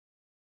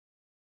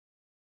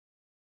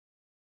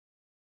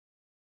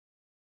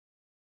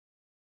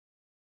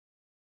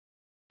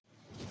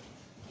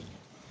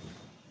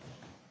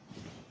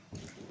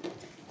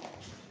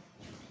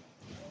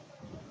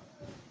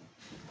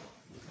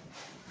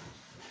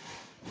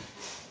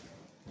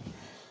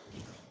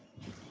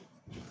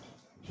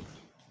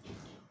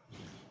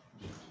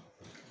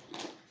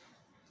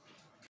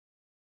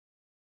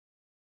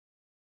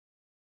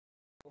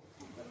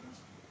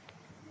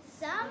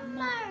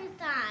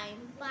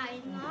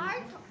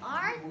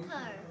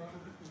Arthur.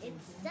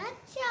 It's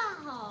such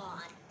a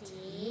hot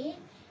day.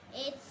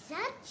 It's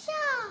such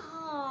a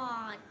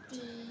hot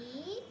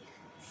day.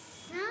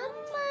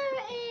 Summer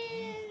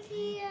is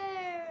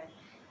here.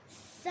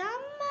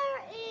 Summer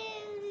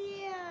is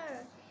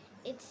here.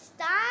 It's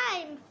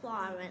time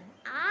for an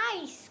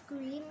ice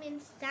cream.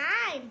 It's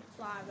time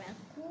for a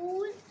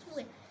cool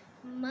swim.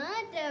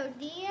 Mother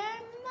dear,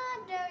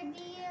 mother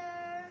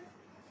dear.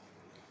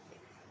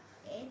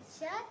 It's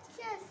such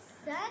a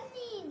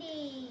sunny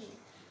day.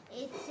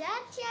 It's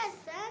such a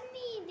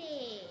sunny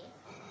day.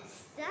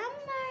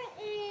 Summer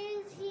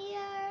is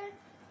here.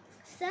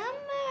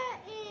 Summer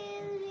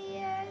is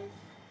here.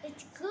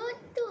 It's good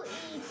to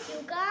eat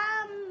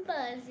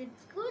cucumbers.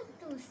 It's good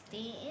to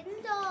stay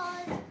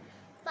indoors.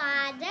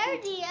 Father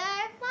dear,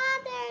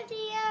 Father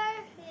dear.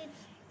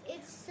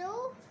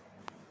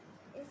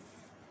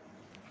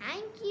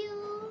 Thank you,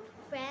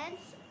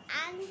 friends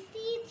and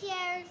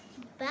teachers.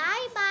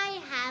 Bye bye.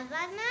 Have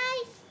a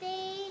nice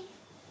day.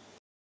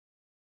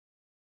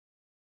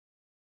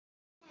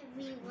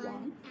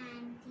 Everyone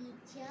and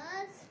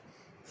teachers.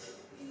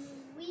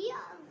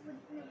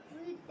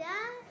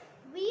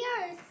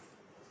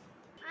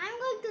 I'm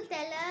going to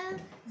tell a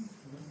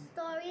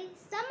story.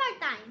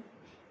 Summertime.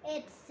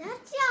 It's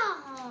such a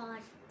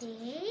hot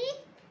day.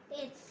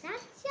 It's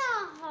such a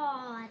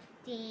hot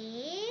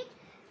day.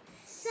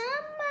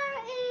 Summer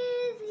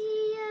is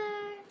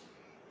here.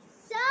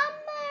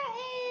 Summer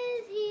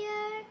is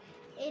here.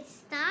 It's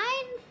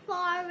time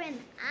for an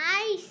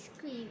ice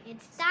cream.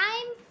 It's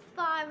time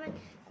for a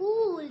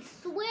cool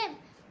swim.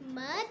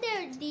 Mother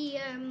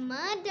dear,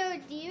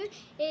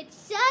 it's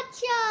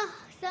such a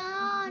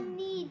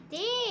sunny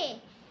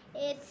day.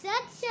 It's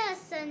such a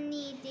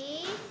sunny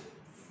day.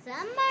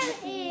 Summer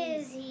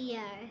is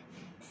here.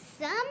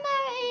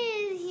 Summer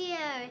is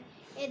here.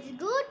 It's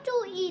good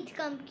to eat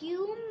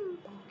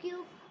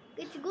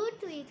It's good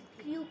to eat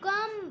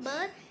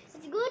cucumber.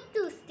 It's good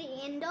to stay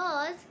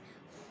indoors.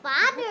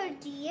 Father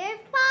dear,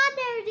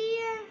 Father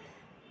dear.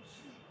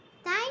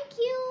 Thank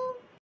you.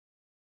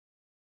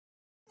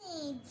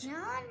 Hey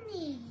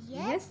Johnny,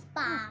 yes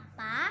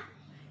Papa.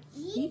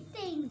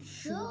 Eating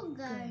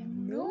sugar,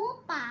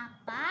 no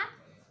Papa.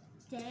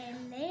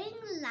 Telling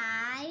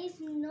lies,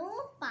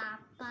 no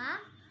Papa.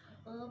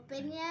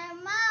 Open your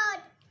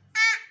mouth.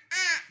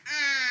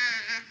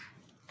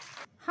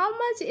 How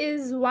much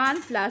is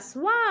 1 plus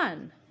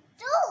 1?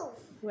 2.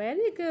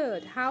 Very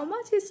good. How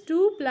much is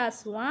 2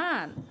 plus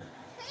 1?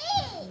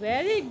 3.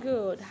 Very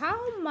good.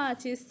 How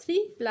much is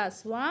 3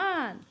 plus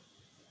 1?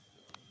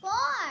 4.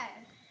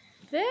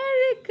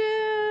 Very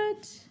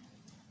good.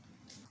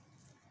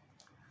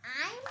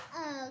 I'm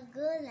a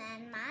girl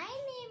and my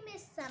name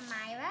is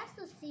Samira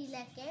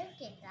Susila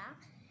Kerketa.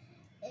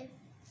 And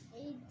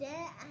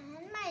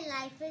my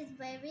life is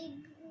very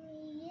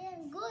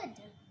good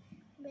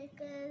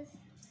because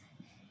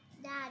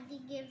Daddy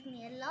gives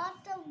me a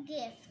lot of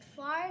gifts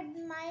for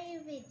my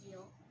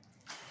video.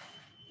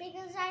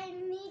 Because I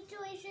need to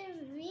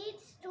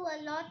reach to a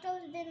lot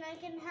of, then I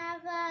can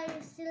have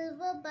a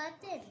silver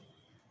button.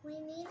 We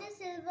need a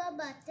silver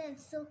button,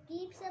 so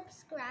keep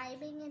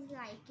subscribing and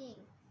liking.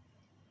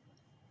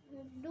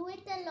 Do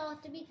it a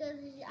lot because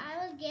I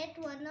will get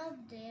one of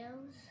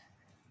those.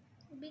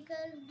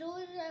 Because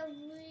those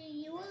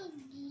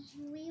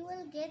we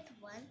will get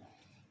one.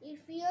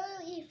 If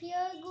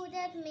you're good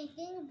at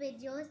making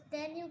videos,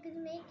 then you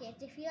can make it.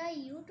 If you are a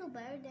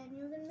YouTuber, then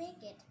you can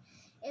make it.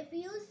 If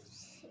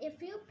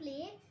you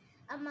play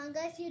Among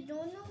Us, you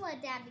don't know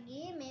what that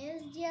game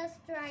is, just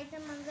write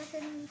Among Us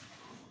in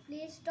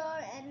Play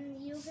Store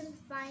and you can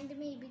find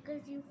me,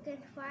 because you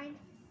can find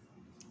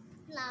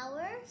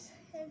flowers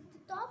at the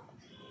top.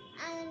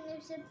 And if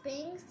it's a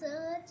pink,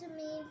 search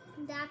me,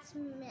 that's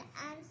me,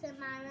 and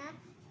Samara,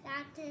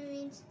 that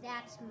means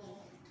that's me.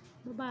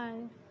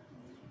 Bye-bye.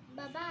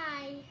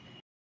 Bye-bye.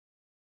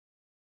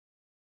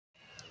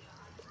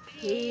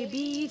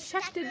 Baby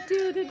shark do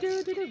do do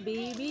do do do,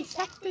 baby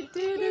shark do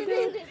do do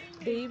do,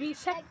 baby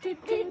shark do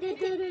do do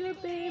do do,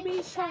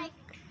 baby shark.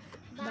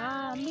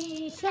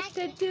 Mommy shark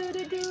do do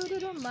do do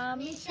do,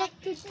 mommy shark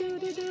do do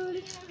do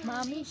do,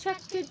 mommy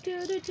shark do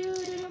do do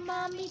do,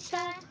 mommy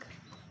shark.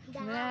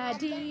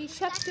 Daddy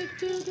shark do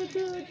do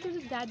do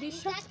do, daddy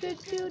shark do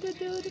do do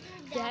do,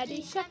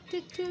 daddy shark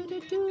do do do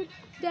do,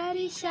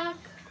 daddy shark.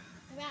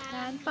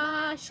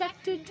 Grandpa shark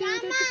do do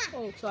do do.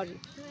 Oh, sorry.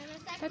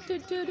 Shark do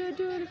do do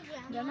do.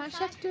 Grandma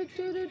shark do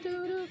do do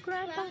do.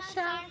 Grandpa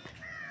shark.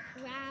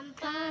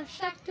 Grandpa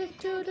shark do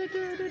do do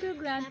do do.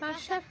 Grandpa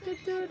shark do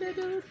do do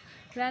do.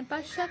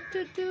 Grandpa shark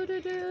do do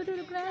do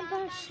do.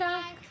 Grandpa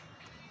shark.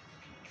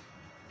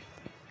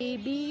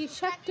 Baby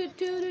shark do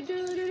do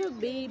do do.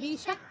 Baby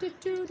shark do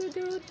do do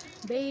do.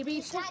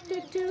 Baby shark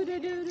do do do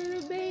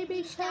do.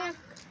 Baby shark.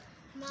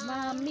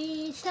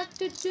 Mommy shark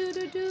do do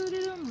do do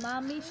do,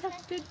 mommy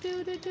shark do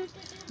do do do,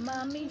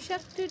 mommy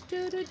shark do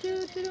do do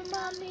do do,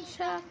 mommy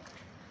shark.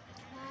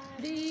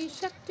 Daddy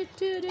shark do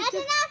do do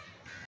do.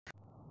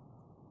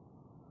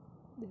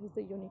 This is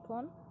the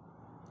unicorn.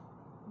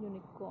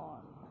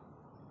 Unicorn.